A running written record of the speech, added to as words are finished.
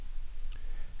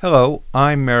Hello,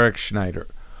 I'm Merrick Schneider.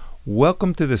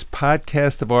 Welcome to this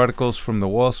podcast of articles from the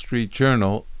Wall Street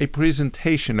Journal, a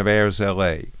presentation of Ayers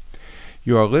LA.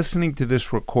 You are listening to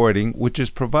this recording, which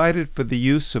is provided for the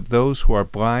use of those who are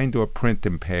blind or print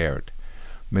impaired.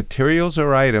 Materials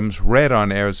or items read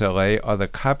on Ayers LA are the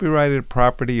copyrighted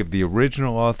property of the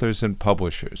original authors and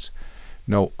publishers.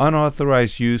 No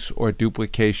unauthorized use or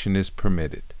duplication is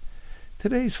permitted.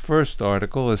 Today's first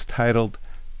article is titled,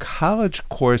 College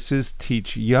Courses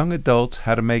Teach Young Adults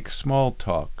How to Make Small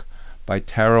Talk by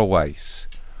Tara Weiss.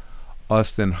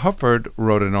 Austin Hufford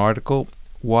wrote an article,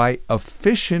 Why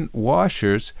Efficient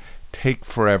Washers Take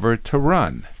Forever to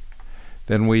Run.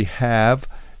 Then we have,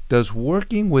 Does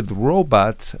Working with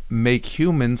Robots Make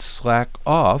Humans Slack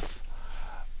Off?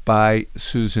 By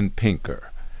Susan Pinker.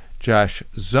 Josh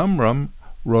Zumrum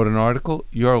wrote an article,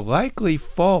 You're Likely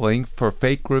Falling for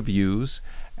Fake Reviews,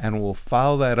 and we'll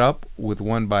follow that up with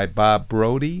one by Bob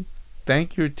Brody,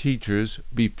 Thank Your Teachers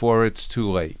Before It's Too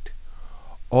Late.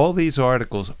 All these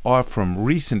articles are from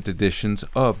recent editions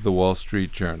of the Wall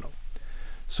Street Journal.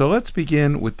 So let's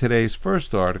begin with today's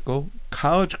first article,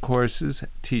 College Courses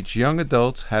Teach Young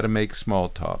Adults How to Make Small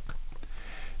Talk.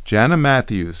 Jana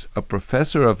Matthews, a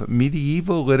professor of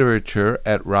medieval literature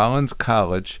at Rollins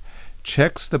College,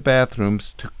 checks the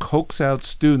bathrooms to coax out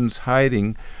students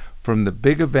hiding from the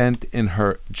big event in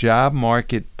her job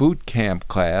market boot camp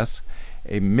class,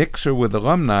 a mixer with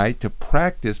alumni to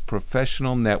practice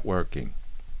professional networking.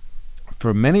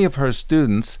 For many of her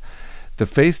students, the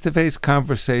face-to-face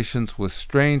conversations with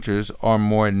strangers are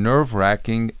more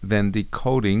nerve-wracking than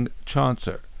decoding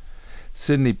Chaucer.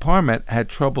 Sidney Parmet had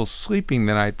trouble sleeping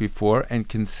the night before and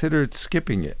considered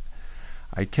skipping it.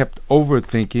 I kept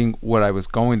overthinking what I was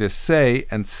going to say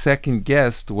and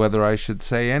second-guessed whether I should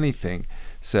say anything,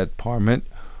 said Parmet,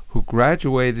 who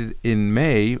graduated in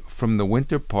May from the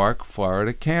Winter Park,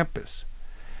 Florida campus.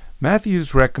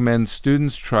 Matthews recommends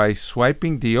students try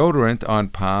swiping deodorant on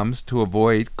palms to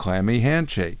avoid clammy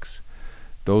handshakes.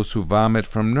 Those who vomit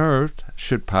from nerves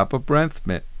should pop a breath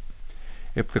mint.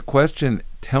 If the question,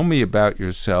 tell me about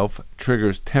yourself,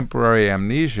 triggers temporary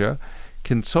amnesia,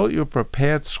 consult your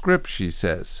prepared script, she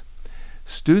says.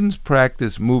 Students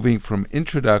practice moving from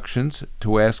introductions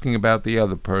to asking about the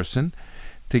other person,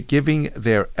 to giving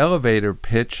their elevator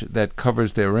pitch that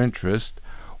covers their interest,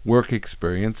 work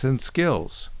experience, and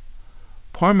skills.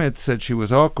 Parmet said she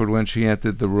was awkward when she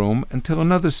entered the room until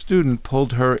another student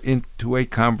pulled her into a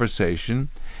conversation,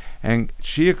 and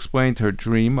she explained her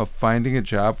dream of finding a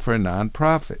job for a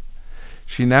nonprofit.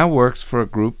 She now works for a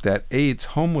group that aids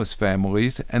homeless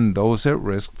families and those at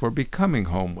risk for becoming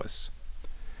homeless.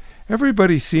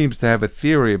 Everybody seems to have a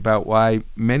theory about why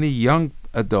many young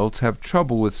adults have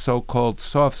trouble with so-called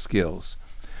soft skills,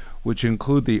 which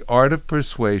include the art of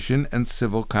persuasion and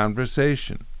civil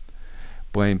conversation.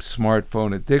 Blame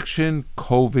smartphone addiction,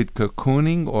 COVID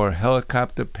cocooning, or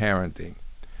helicopter parenting.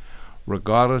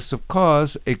 Regardless of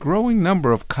cause, a growing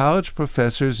number of college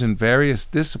professors in various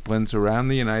disciplines around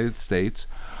the United States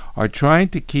are trying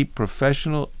to keep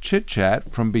professional chit-chat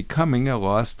from becoming a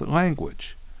lost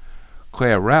language.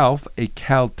 Claire Ralph, a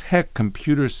Caltech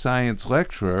computer science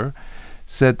lecturer,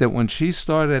 said that when she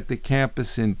started at the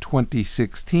campus in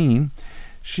 2016,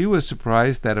 she was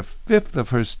surprised that a fifth of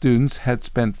her students had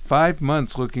spent 5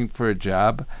 months looking for a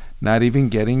job, not even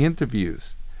getting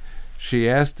interviews. She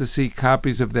asked to see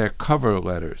copies of their cover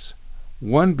letters.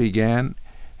 One began,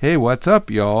 Hey, what's up,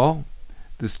 y'all?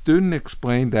 The student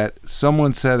explained that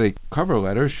someone said a cover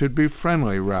letter should be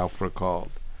friendly, Ralph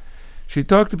recalled. She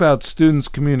talked about students'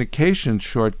 communication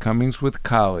shortcomings with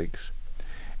colleagues.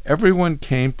 Everyone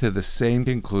came to the same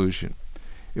conclusion.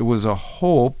 It was a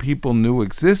hole people knew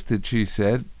existed, she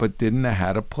said, but didn't know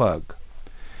how to plug.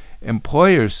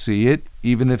 Employers see it,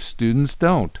 even if students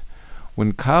don't.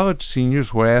 When college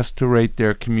seniors were asked to rate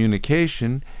their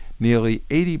communication, nearly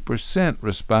 80%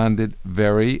 responded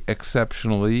very,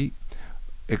 exceptionally,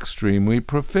 extremely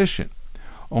proficient.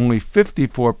 Only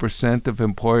 54% of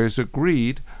employers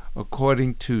agreed,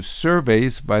 according to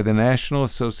surveys by the National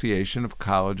Association of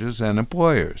Colleges and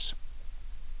Employers.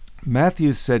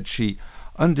 Matthews said she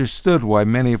understood why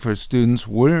many of her students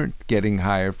weren't getting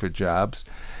hired for jobs,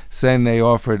 saying they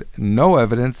offered no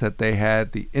evidence that they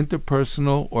had the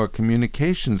interpersonal or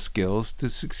communication skills to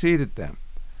succeed at them.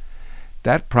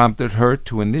 That prompted her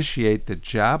to initiate the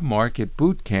job market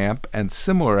boot camp and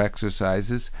similar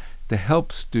exercises to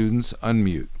help students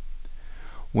unmute.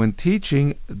 When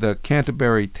teaching the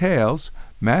Canterbury Tales,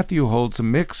 Matthew holds a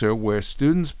mixer where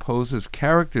students pose as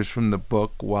characters from the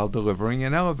book while delivering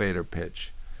an elevator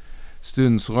pitch.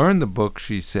 Students learn the book,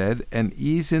 she said, and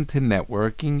ease into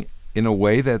networking in a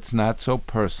way that's not so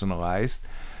personalized,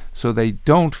 so they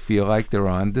don't feel like they're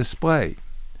on display.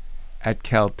 At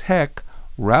Caltech,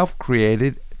 Ralph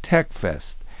created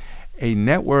TechFest, a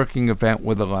networking event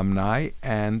with alumni,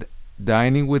 and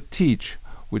Dining with Teach,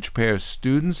 which pairs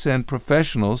students and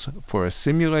professionals for a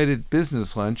simulated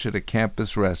business lunch at a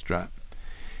campus restaurant.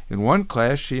 In one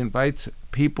class, she invites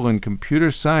people in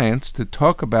computer science to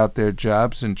talk about their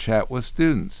jobs and chat with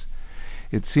students.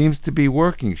 It seems to be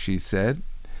working, she said.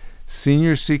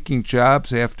 Seniors seeking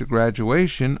jobs after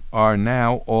graduation are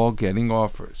now all getting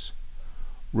offers.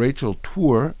 Rachel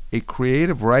Tour, a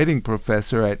creative writing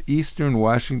professor at Eastern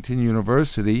Washington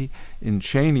University in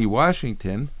Cheney,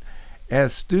 Washington,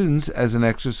 asked students as an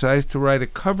exercise to write a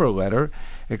cover letter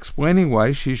explaining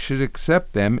why she should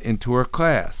accept them into her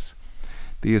class.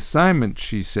 The assignment,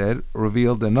 she said,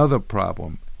 revealed another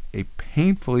problem, a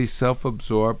painfully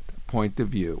self-absorbed point of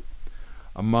view.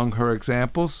 Among her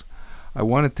examples, I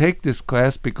want to take this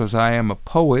class because I am a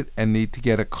poet and need to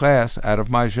get a class out of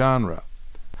my genre.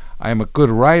 I am a good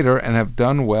writer and have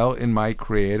done well in my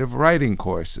creative writing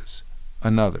courses.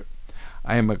 Another,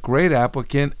 I am a great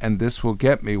applicant and this will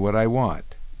get me what I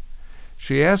want.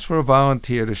 She asked for a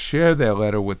volunteer to share their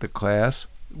letter with the class,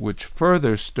 which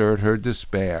further stirred her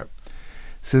despair.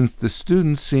 Since the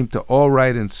students seemed to all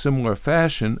write in similar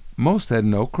fashion, most had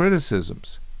no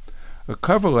criticisms. A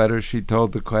cover letter, she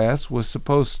told the class, was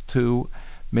supposed to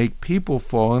make people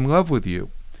fall in love with you.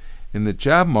 In the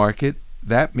job market,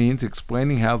 that means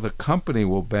explaining how the company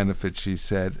will benefit, she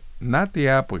said, not the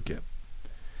applicant.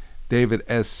 David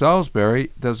S.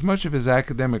 Salisbury does much of his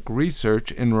academic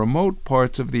research in remote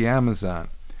parts of the Amazon,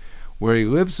 where he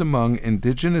lives among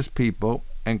indigenous people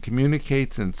and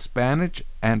communicates in Spanish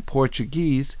and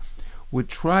Portuguese with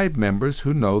tribe members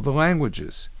who know the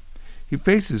languages. He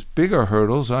faces bigger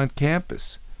hurdles on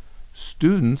campus.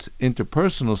 Students'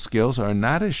 interpersonal skills are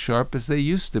not as sharp as they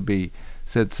used to be,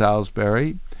 said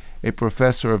Salisbury, a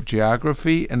professor of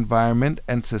geography, environment,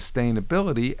 and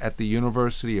sustainability at the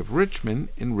University of Richmond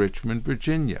in Richmond,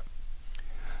 Virginia.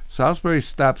 Salisbury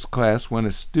stops class when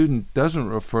a student doesn't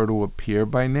refer to a peer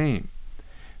by name.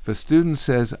 If a student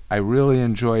says, I really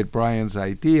enjoyed Brian's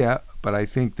idea, but I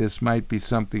think this might be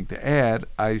something to add,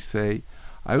 I say,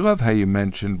 I love how you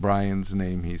mentioned Brian's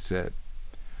name, he said.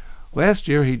 Last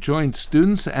year, he joined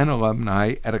students and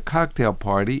alumni at a cocktail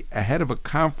party ahead of a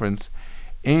conference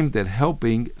aimed at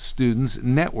helping students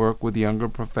network with younger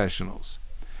professionals.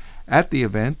 At the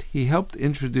event, he helped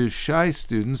introduce shy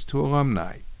students to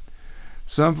alumni.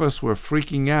 Some of us were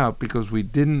freaking out because we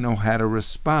didn't know how to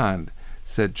respond,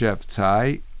 said Jeff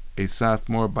Tsai, a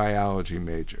sophomore biology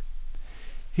major.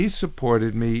 He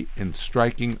supported me in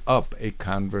striking up a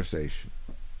conversation.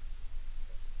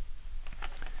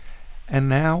 And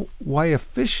now, why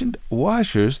efficient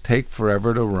washers take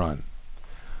forever to run.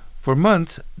 For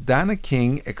months, Donna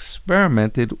King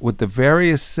experimented with the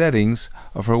various settings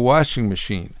of her washing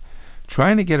machine,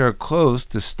 trying to get her clothes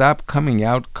to stop coming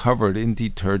out covered in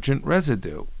detergent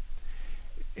residue.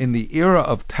 In the era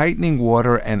of tightening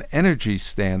water and energy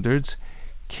standards,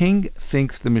 King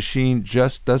thinks the machine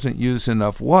just doesn't use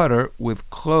enough water, with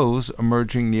clothes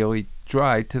emerging nearly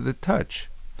dry to the touch.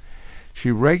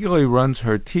 She regularly runs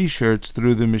her T-shirts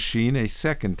through the machine a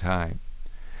second time.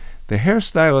 The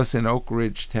hairstylist in Oak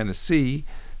Ridge, Tennessee,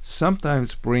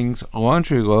 sometimes brings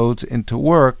laundry loads into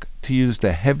work to use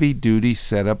the heavy-duty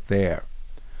setup there.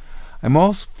 I'm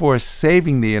all for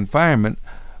saving the environment,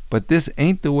 but this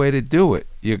ain't the way to do it.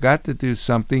 You got to do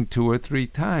something 2 or 3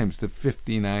 times, the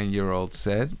 59-year-old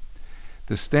said.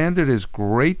 The standard is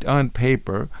great on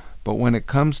paper, but when it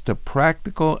comes to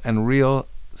practical and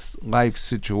real-life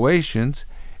situations,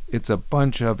 it's a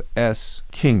bunch of S.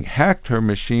 King hacked her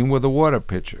machine with a water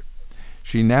pitcher.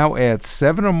 She now adds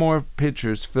 7 or more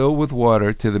pitchers filled with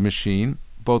water to the machine,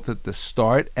 both at the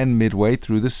start and midway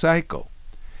through the cycle.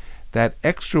 That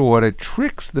extra water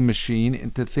tricks the machine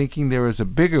into thinking there is a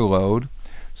bigger load,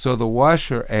 so the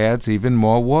washer adds even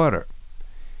more water.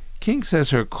 King says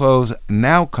her clothes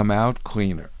now come out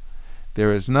cleaner.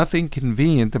 There is nothing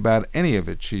convenient about any of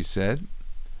it, she said.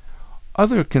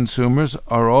 Other consumers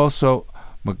are also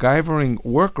MacGyvering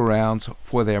workarounds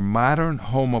for their modern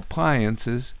home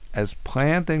appliances, as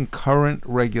planned and current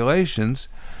regulations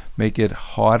make it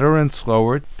harder and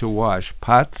slower to wash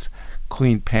pots,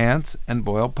 clean pans, and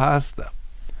boil pasta.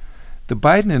 The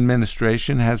Biden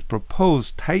administration has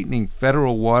proposed tightening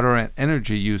federal water and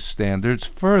energy use standards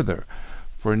further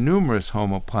for numerous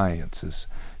home appliances,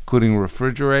 including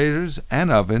refrigerators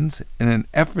and ovens, in an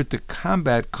effort to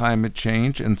combat climate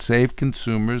change and save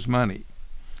consumers money.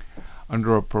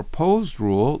 Under a proposed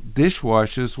rule,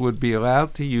 dishwashers would be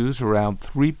allowed to use around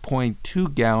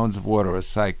 3.2 gallons of water a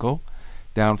cycle,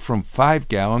 down from 5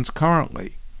 gallons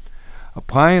currently.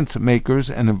 Appliance makers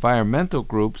and environmental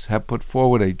groups have put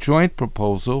forward a joint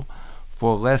proposal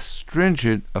for less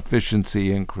stringent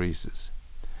efficiency increases.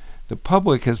 The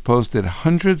public has posted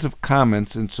hundreds of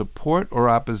comments in support or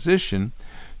opposition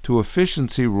to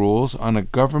efficiency rules on a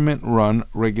government-run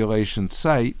regulation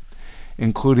site,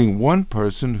 including one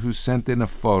person who sent in a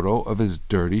photo of his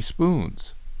dirty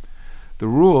spoons. The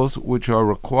rules, which are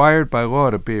required by law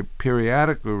to be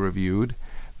periodically reviewed,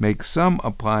 make some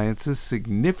appliances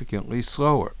significantly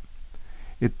slower.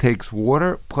 It takes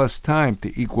water plus time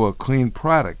to equal a clean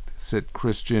product, said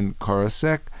Christian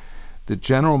Korosek, the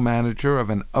general manager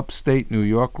of an upstate New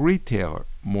York retailer,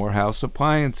 Morehouse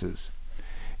Appliances.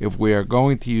 If we are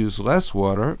going to use less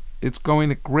water, it's going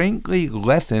to greatly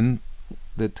lengthen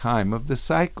the time of the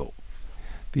cycle.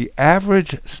 The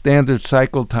average standard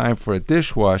cycle time for a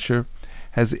dishwasher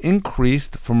has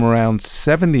increased from around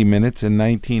 70 minutes in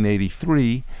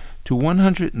 1983 to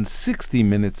 160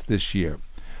 minutes this year,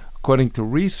 according to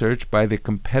research by the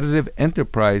Competitive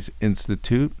Enterprise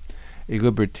Institute, a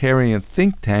libertarian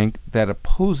think tank that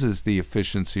opposes the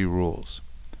efficiency rules.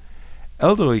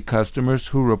 Elderly customers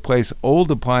who replace old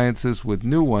appliances with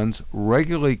new ones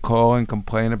regularly call and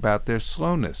complain about their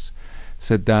slowness,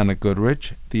 said Donna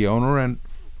Goodrich, the owner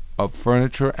of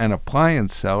furniture and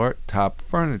appliance seller Top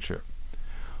Furniture.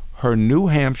 Her New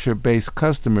Hampshire-based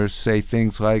customers say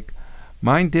things like,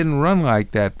 "Mine didn't run like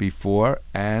that before,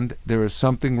 and there is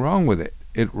something wrong with it.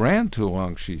 It ran too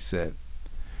long," she said.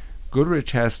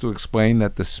 Goodrich has to explain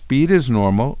that the speed is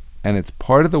normal, and it's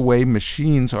part of the way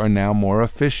machines are now more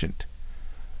efficient.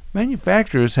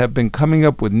 Manufacturers have been coming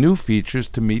up with new features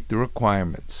to meet the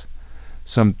requirements.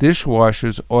 Some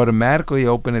dishwashers automatically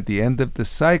open at the end of the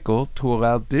cycle to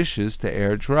allow dishes to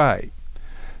air dry.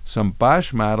 Some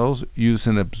Bosch models use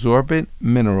an absorbent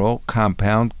mineral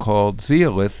compound called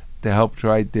zeolith to help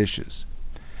dry dishes.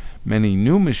 Many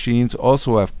new machines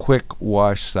also have quick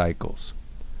wash cycles.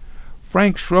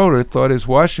 Frank Schroeder thought his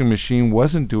washing machine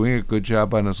wasn't doing a good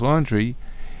job on his laundry,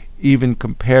 even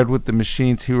compared with the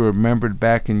machines he remembered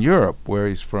back in Europe, where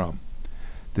he's from.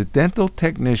 The dental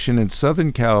technician in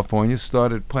Southern California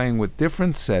started playing with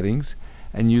different settings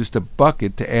and used a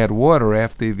bucket to add water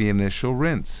after the initial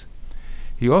rinse.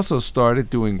 He also started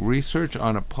doing research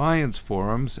on appliance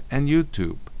forums and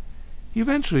YouTube. He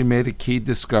eventually made a key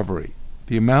discovery.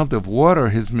 The amount of water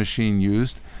his machine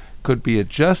used could be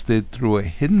adjusted through a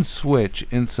hidden switch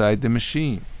inside the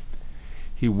machine.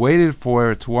 He waited for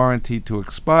its warranty to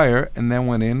expire and then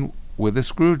went in with a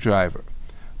screwdriver.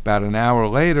 About an hour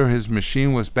later, his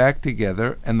machine was back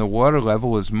together and the water level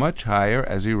was much higher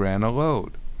as he ran a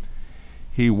load.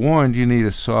 He warned you need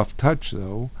a soft touch,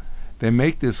 though. They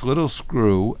make this little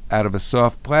screw out of a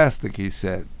soft plastic, he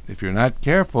said. If you're not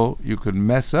careful, you could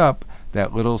mess up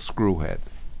that little screw head.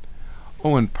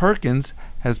 Owen Perkins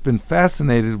has been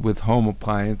fascinated with home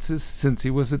appliances since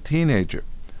he was a teenager,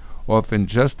 often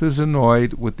just as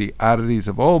annoyed with the oddities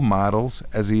of old models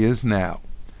as he is now.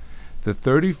 The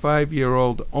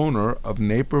 35-year-old owner of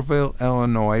Naperville,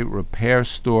 Illinois repair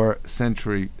store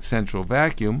Central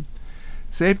Vacuum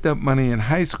saved up money in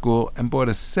high school and bought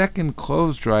a second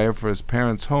clothes dryer for his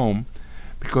parents' home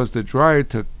because the dryer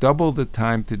took double the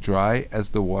time to dry as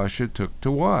the washer took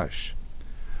to wash.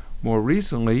 More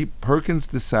recently, Perkins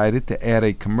decided to add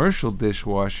a commercial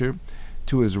dishwasher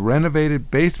to his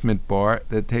renovated basement bar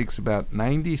that takes about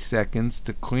 90 seconds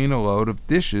to clean a load of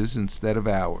dishes instead of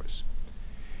hours.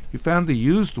 He found the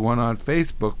used one on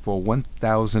Facebook for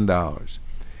 $1,000.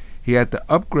 He had to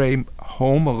upgrade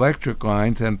home electric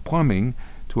lines and plumbing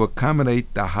to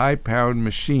accommodate the high-powered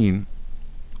machine,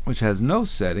 which has no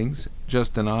settings,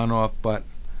 just an on-off button.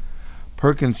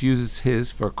 Perkins uses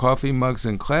his for coffee mugs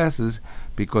and glasses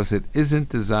because it isn't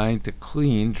designed to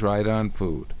clean dried-on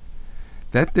food.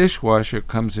 That dishwasher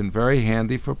comes in very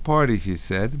handy for parties, he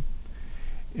said.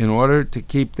 In order to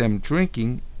keep them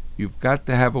drinking, you've got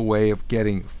to have a way of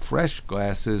getting fresh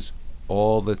glasses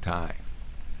all the time.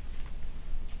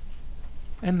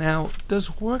 And now,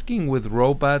 does working with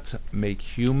robots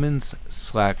make humans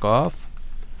slack off?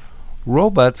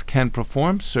 Robots can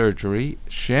perform surgery,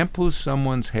 shampoo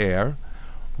someone's hair,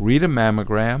 read a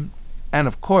mammogram, and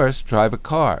of course, drive a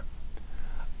car.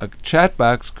 A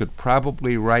chatbox could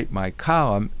probably write my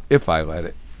column if I let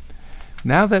it.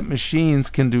 Now that machines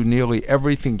can do nearly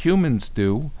everything humans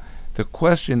do, the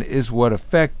question is what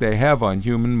effect they have on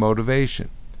human motivation.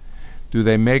 Do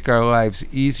they make our lives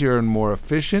easier and more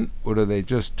efficient, or do they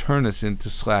just turn us into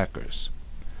slackers?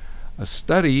 A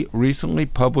study recently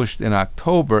published in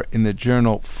October in the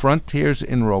journal Frontiers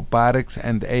in Robotics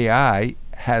and AI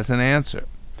has an answer.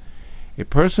 A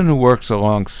person who works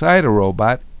alongside a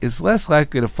robot is less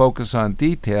likely to focus on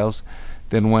details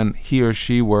than when he or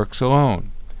she works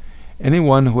alone.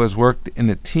 Anyone who has worked in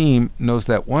a team knows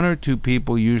that one or two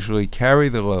people usually carry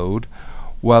the load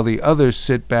while the others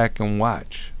sit back and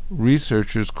watch.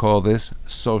 Researchers call this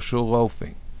social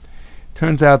loafing.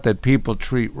 Turns out that people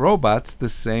treat robots the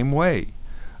same way.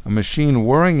 A machine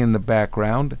whirring in the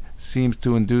background seems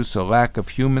to induce a lack of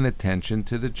human attention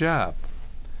to the job.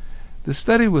 The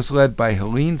study was led by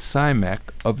Helene Simek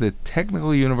of the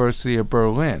Technical University of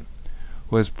Berlin,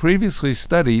 who has previously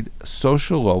studied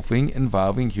social loafing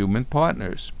involving human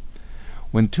partners.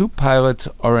 When two pilots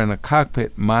are in a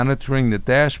cockpit monitoring the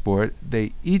dashboard,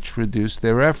 they each reduce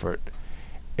their effort.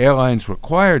 Airlines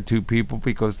require two people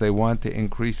because they want to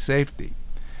increase safety.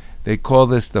 They call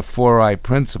this the 4-eye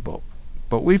principle.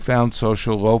 But we found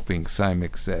social loafing,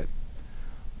 Simek said.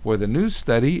 For the new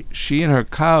study, she and her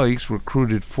colleagues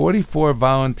recruited 44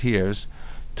 volunteers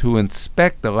to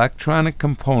inspect electronic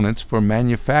components for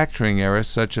manufacturing errors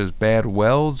such as bad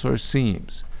welds or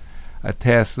seams, a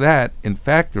task that, in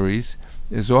factories,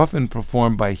 is often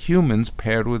performed by humans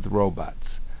paired with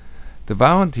robots. The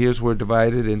volunteers were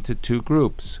divided into two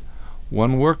groups.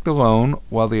 One worked alone,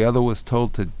 while the other was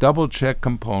told to double-check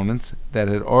components that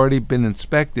had already been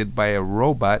inspected by a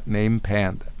robot named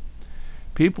Panda.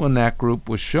 People in that group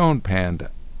were shown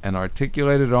Panda, an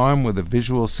articulated arm with a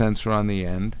visual sensor on the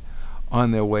end,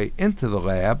 on their way into the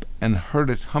lab, and heard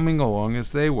it humming along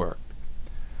as they worked.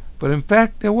 But in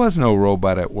fact, there was no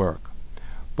robot at work.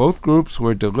 Both groups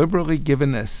were deliberately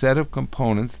given a set of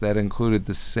components that included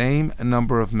the same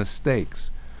number of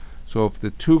mistakes. So if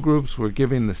the two groups were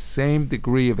giving the same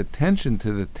degree of attention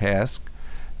to the task,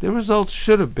 the results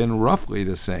should have been roughly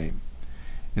the same.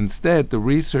 Instead, the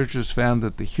researchers found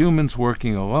that the humans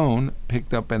working alone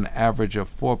picked up an average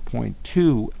of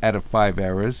 4.2 out of 5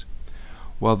 errors,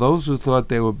 while those who thought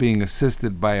they were being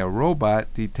assisted by a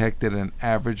robot detected an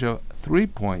average of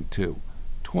 3.2,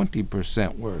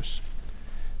 20% worse.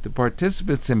 The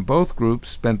participants in both groups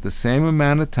spent the same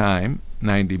amount of time,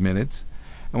 90 minutes,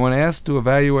 and when asked to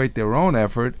evaluate their own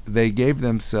effort, they gave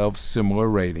themselves similar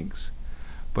ratings.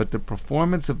 But the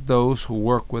performance of those who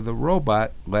work with a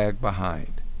robot lagged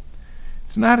behind.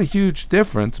 It's not a huge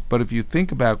difference, but if you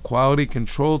think about quality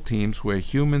control teams where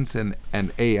humans and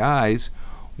AIs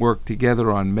work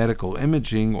together on medical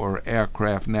imaging or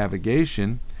aircraft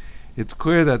navigation, it's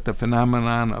clear that the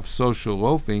phenomenon of social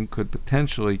loafing could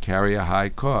potentially carry a high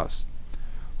cost.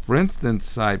 For instance,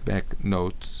 Simek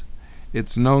notes,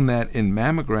 it's known that in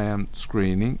mammogram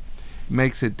screening, it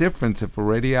makes a difference if a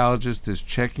radiologist is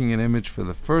checking an image for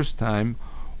the first time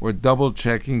or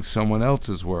double-checking someone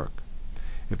else's work.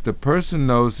 If the person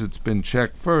knows it's been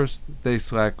checked first, they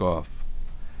slack off.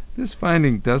 This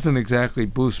finding doesn't exactly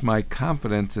boost my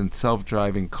confidence in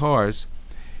self-driving cars,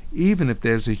 even if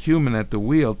there's a human at the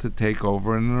wheel to take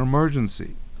over in an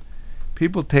emergency.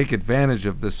 People take advantage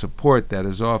of the support that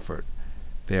is offered.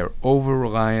 They are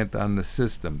over-reliant on the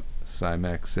system,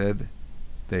 Simek said.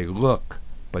 They look,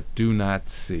 but do not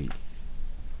see.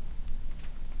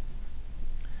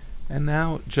 And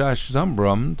now, Josh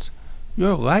Zumbrums,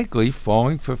 you're likely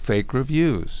falling for fake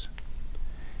reviews.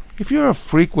 If you're a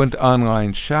frequent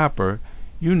online shopper,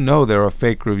 you know there are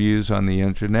fake reviews on the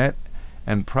internet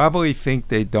and probably think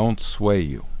they don't sway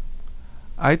you.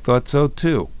 I thought so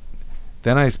too.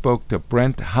 Then I spoke to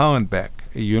Brent Hollenbeck,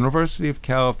 a University of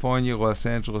California, Los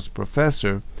Angeles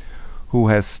professor who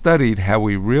has studied how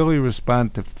we really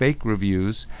respond to fake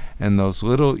reviews and those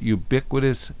little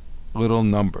ubiquitous little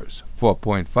numbers,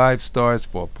 4.5 stars,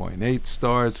 4.8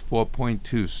 stars,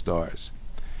 4.2 stars.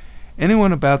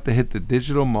 Anyone about to hit the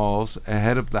digital malls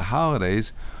ahead of the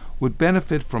holidays would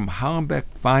benefit from Hollenbeck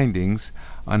findings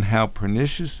on how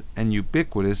pernicious and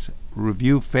ubiquitous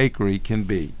review fakery can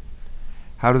be.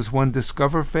 How does one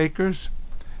discover fakers?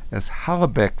 As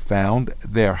Hollenbeck found,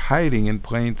 they're hiding in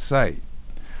plain sight.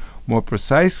 More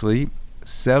precisely,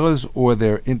 sellers or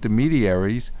their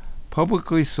intermediaries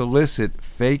publicly solicit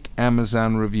fake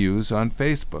Amazon reviews on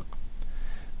Facebook.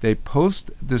 They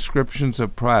post descriptions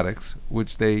of products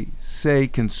which they say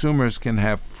consumers can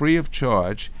have free of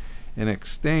charge in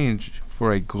exchange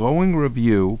for a glowing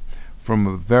review from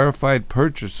a verified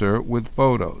purchaser with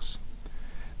photos.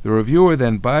 The reviewer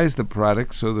then buys the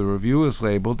product, so the review is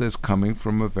labeled as coming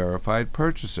from a verified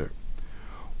purchaser.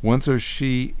 Once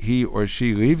he or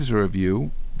she leaves a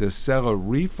review, the seller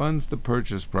refunds the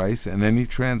purchase price and any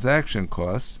transaction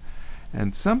costs,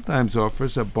 and sometimes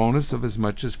offers a bonus of as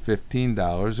much as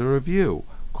 $15 a review,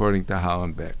 according to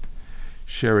Hollenbeck.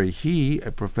 Sherry He,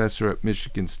 a professor at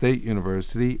Michigan State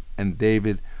University, and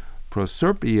David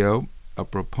Proserpio,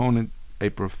 a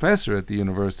professor at the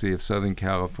University of Southern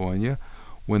California,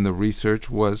 when the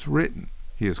research was written.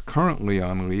 He is currently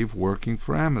on leave working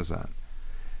for Amazon.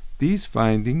 These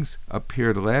findings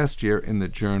appeared last year in the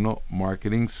journal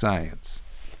Marketing Science.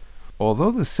 Although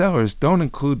the sellers don't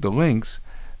include the links,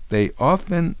 they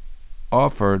often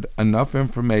offered enough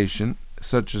information,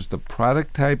 such as the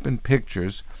product type and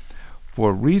pictures,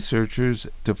 for researchers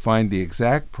to find the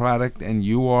exact product and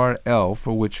URL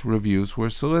for which reviews were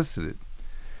solicited.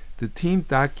 The team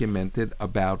documented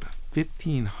about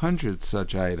 1,500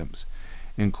 such items,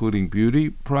 including beauty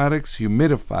products,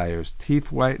 humidifiers, teeth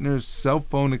whiteners, cell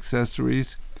phone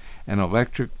accessories, and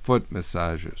electric foot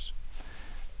massagers.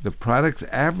 The product's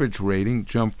average rating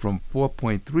jumped from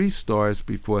 4.3 stars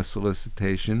before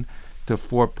solicitation to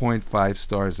 4.5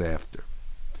 stars after.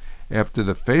 After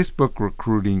the Facebook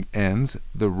recruiting ends,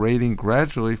 the rating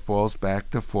gradually falls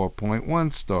back to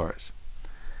 4.1 stars.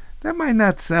 That might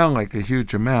not sound like a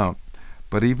huge amount,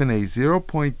 but even a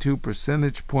 0.2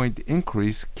 percentage point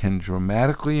increase can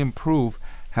dramatically improve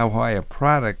how high a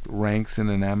product ranks in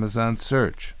an Amazon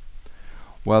search.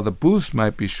 While the boost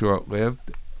might be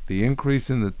short-lived, the increase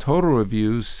in the total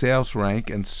reviews, sales rank,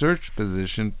 and search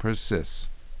position persists.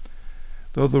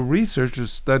 Though the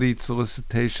researchers studied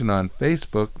solicitation on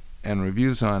Facebook and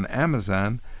reviews on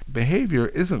Amazon, behavior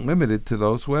isn't limited to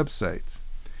those websites.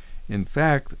 In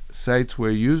fact, sites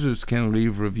where users can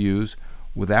leave reviews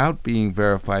without being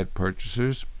verified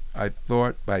purchasers are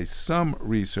thought by some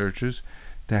researchers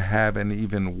to have an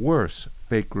even worse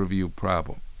fake review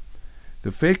problem.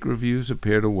 The fake reviews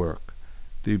appear to work.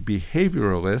 The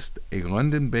Behavioralist, a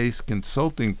London-based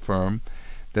consulting firm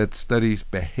that studies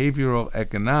behavioral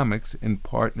economics in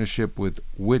partnership with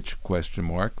Which?,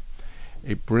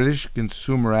 a British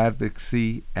consumer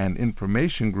advocacy and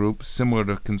information group similar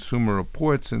to Consumer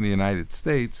Reports in the United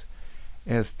States,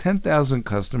 asked 10,000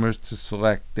 customers to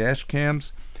select dash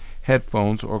cams,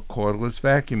 headphones, or cordless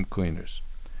vacuum cleaners.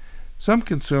 Some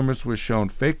consumers were shown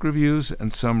fake reviews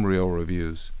and some real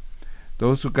reviews.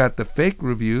 Those who got the fake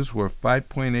reviews were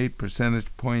 5.8 percentage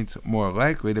points more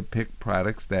likely to pick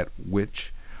products that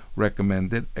Which?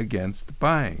 Recommended against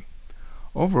buying.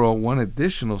 Overall, one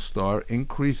additional star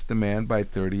increased demand by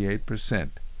 38%.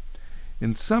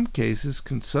 In some cases,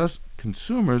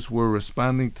 consumers were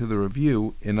responding to the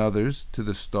review, in others to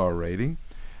the star rating,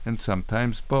 and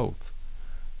sometimes both.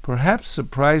 Perhaps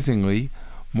surprisingly,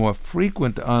 more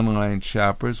frequent online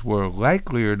shoppers were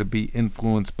likelier to be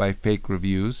influenced by fake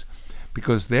reviews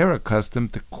because they're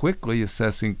accustomed to quickly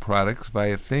assessing products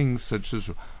via things such as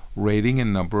rating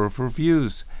and number of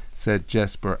reviews, said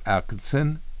Jesper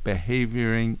Alkinson,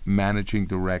 Behavioring Managing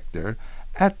Director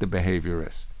at The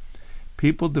Behaviorist.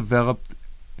 People develop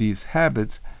these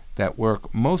habits that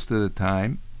work most of the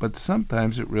time, but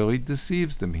sometimes it really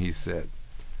deceives them, he said.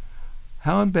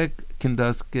 Hallenbeck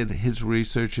conducted his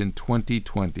research in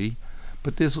 2020,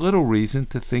 but there's little reason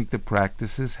to think the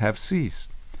practices have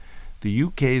ceased. The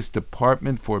UK's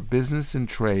Department for Business and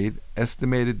Trade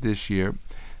estimated this year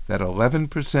that 11%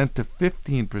 to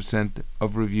 15%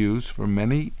 of reviews for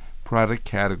many product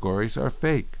categories are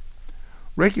fake.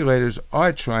 Regulators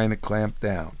are trying to clamp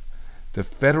down. The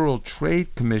Federal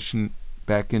Trade Commission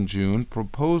back in June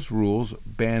proposed rules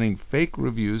banning fake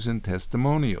reviews and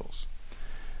testimonials.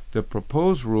 The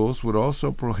proposed rules would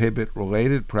also prohibit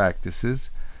related practices,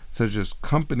 such as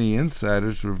company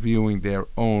insiders reviewing their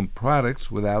own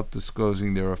products without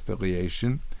disclosing their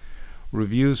affiliation,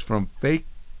 reviews from fake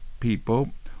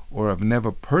people or have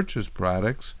never purchased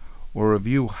products, or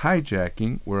review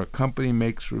hijacking, where a company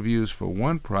makes reviews for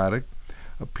one product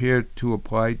appear to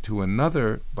apply to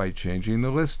another by changing the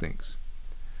listings.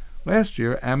 Last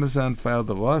year, Amazon filed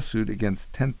a lawsuit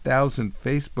against 10,000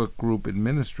 Facebook group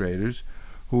administrators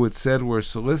who it said were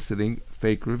soliciting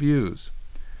fake reviews.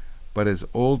 But as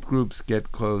old groups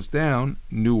get closed down,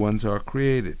 new ones are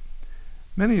created.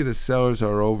 Many of the sellers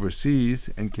are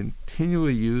overseas and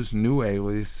continually use new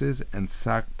aliases and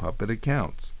sock puppet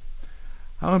accounts.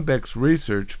 Hallenbeck's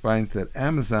research finds that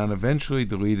Amazon eventually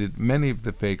deleted many of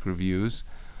the fake reviews,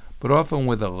 but often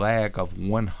with a lag of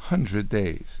 100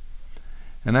 days.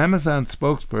 An Amazon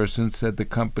spokesperson said the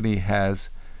company has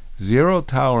zero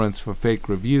tolerance for fake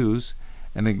reviews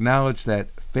and acknowledged that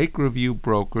fake review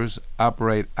brokers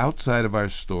operate outside of our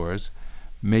stores,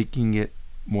 making it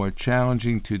more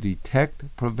challenging to detect,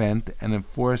 prevent, and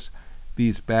enforce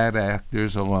these bad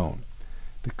actors alone.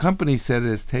 The company said it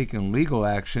has taken legal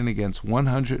action against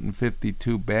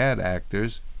 152 bad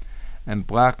actors and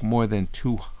blocked more than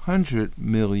 200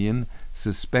 million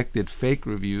suspected fake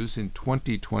reviews in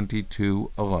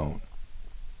 2022 alone.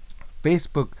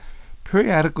 Facebook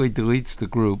periodically deletes the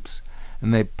groups,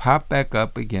 and they pop back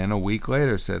up again a week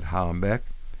later, said Hallenbeck.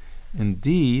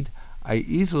 Indeed, I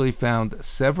easily found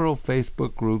several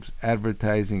Facebook groups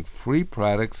advertising free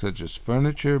products such as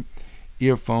furniture,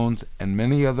 earphones, and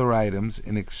many other items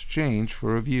in exchange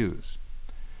for reviews.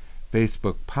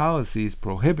 Facebook policies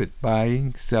prohibit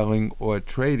buying, selling, or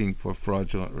trading for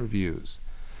fraudulent reviews.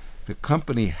 The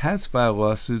company has filed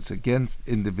lawsuits against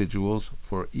individuals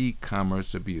for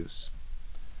e-commerce abuse.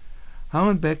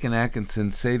 Hollenbeck and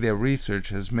Atkinson say their research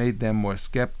has made them more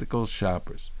skeptical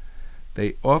shoppers.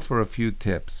 They offer a few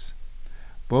tips.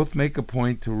 Both make a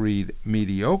point to read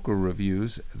mediocre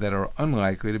reviews that are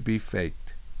unlikely to be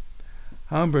faked.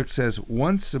 Hollenbeck says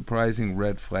one surprising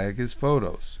red flag is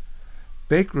photos.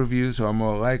 Fake reviews are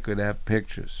more likely to have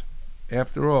pictures.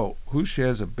 After all, who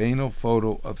shares a banal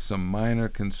photo of some minor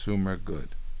consumer good?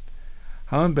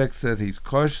 Hollenbeck says he's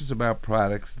cautious about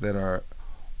products that are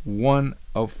one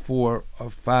of 4 or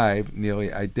 5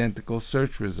 nearly identical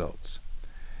search results.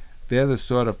 They're the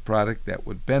sort of product that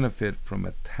would benefit from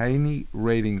a tiny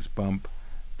ratings bump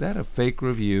that a fake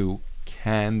review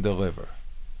can deliver.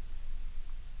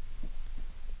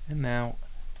 And now,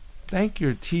 thank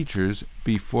your teachers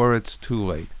before it's too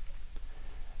late.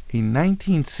 A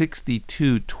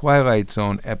 1962 Twilight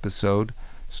Zone episode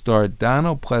starred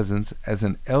Donald Pleasance as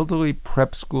an elderly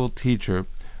prep school teacher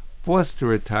forced to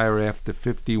retire after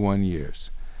 51 years.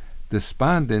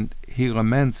 Despondent, he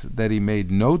laments that he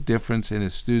made no difference in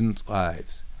his students'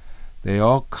 lives. They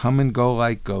all come and go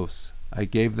like ghosts. I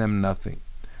gave them nothing.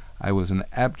 I was an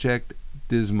abject,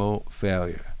 dismal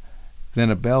failure.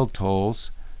 Then a bell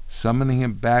tolls, summoning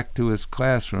him back to his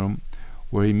classroom,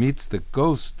 where he meets the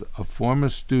ghosts of former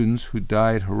students who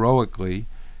died heroically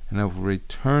and have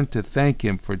returned to thank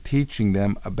him for teaching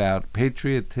them about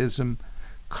patriotism,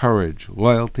 courage,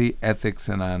 loyalty, ethics,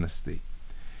 and honesty.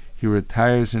 He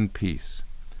retires in peace.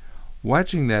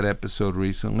 Watching that episode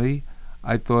recently,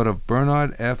 I thought of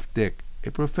Bernard F. Dick,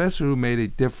 a professor who made a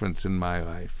difference in my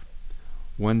life.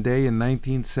 One day in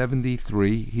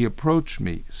 1973, he approached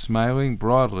me, smiling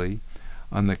broadly,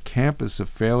 on the campus of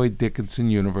Fairleigh Dickinson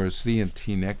University in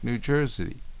Teaneck, New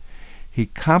Jersey. He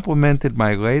complimented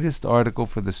my latest article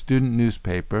for the student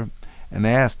newspaper and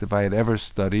asked if I had ever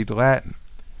studied Latin.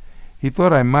 He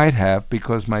thought I might have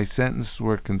because my sentences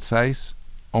were concise,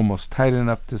 almost tight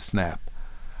enough to snap.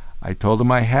 I told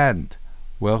him I hadn't.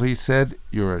 Well, he said,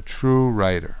 you're a true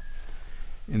writer.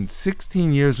 In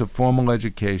 16 years of formal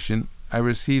education, I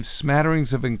received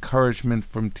smatterings of encouragement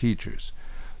from teachers,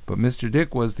 but Mr.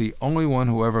 Dick was the only one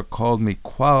who ever called me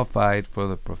qualified for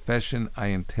the profession I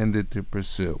intended to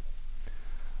pursue.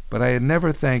 But I had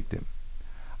never thanked him.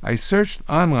 I searched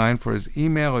online for his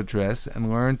email address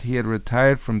and learned he had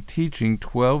retired from teaching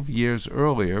 12 years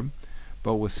earlier,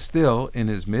 but was still, in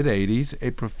his mid-80s,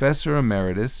 a professor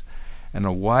emeritus and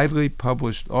a widely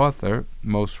published author,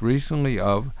 most recently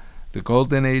of The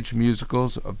Golden Age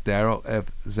Musicals of Darrell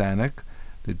F. Zanuck,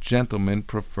 The Gentleman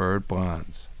Preferred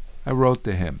Blondes. I wrote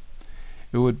to him,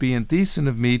 it would be indecent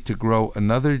of me to grow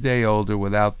another day older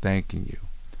without thanking you.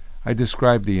 I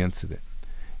described the incident.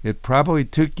 It probably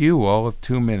took you all of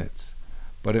 2 minutes,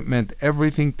 but it meant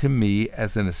everything to me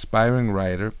as an aspiring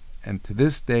writer, and to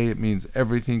this day it means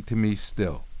everything to me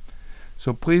still.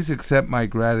 So please accept my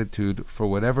gratitude for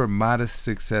whatever modest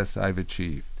success I've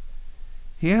achieved.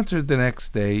 He answered the next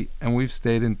day, and we've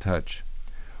stayed in touch.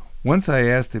 Once I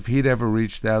asked if he'd ever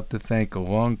reached out to thank a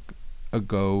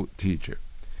long-ago teacher.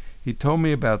 He told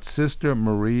me about Sister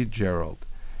Marie Gerald,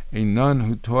 a nun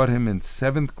who taught him in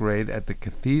 7th grade at the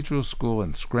Cathedral School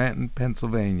in Scranton,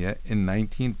 Pennsylvania in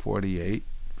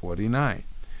 1948-49.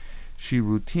 She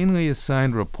routinely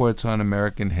assigned reports on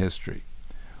American history.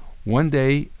 One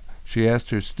day, she asked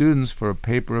her students for a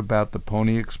paper about the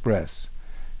Pony Express.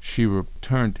 She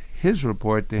returned his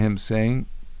report to him saying,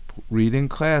 "Read in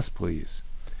class, please."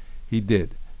 He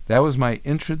did. That was my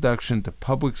introduction to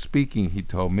public speaking, he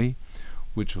told me,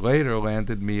 which later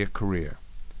landed me a career.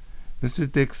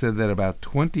 Mr. Dick said that about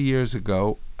 20 years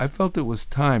ago, I felt it was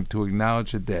time to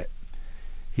acknowledge a debt.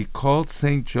 He called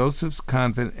St. Joseph's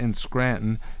Convent in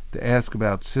Scranton to ask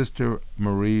about Sister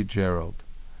Marie Gerald.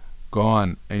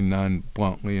 Gone, a nun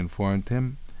bluntly informed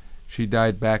him. She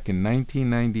died back in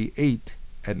 1998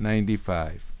 at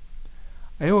 95.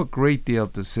 I owe a great deal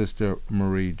to Sister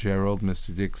Marie Gerald,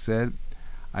 Mr. Dick said.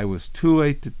 I was too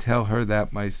late to tell her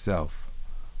that myself.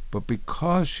 But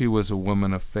because she was a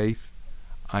woman of faith,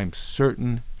 I'm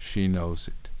certain she knows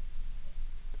it.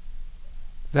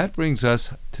 That brings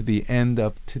us to the end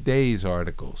of today's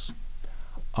articles.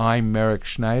 I'm Merrick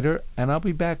Schneider, and I'll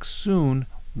be back soon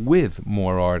with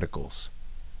more articles.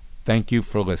 Thank you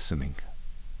for listening.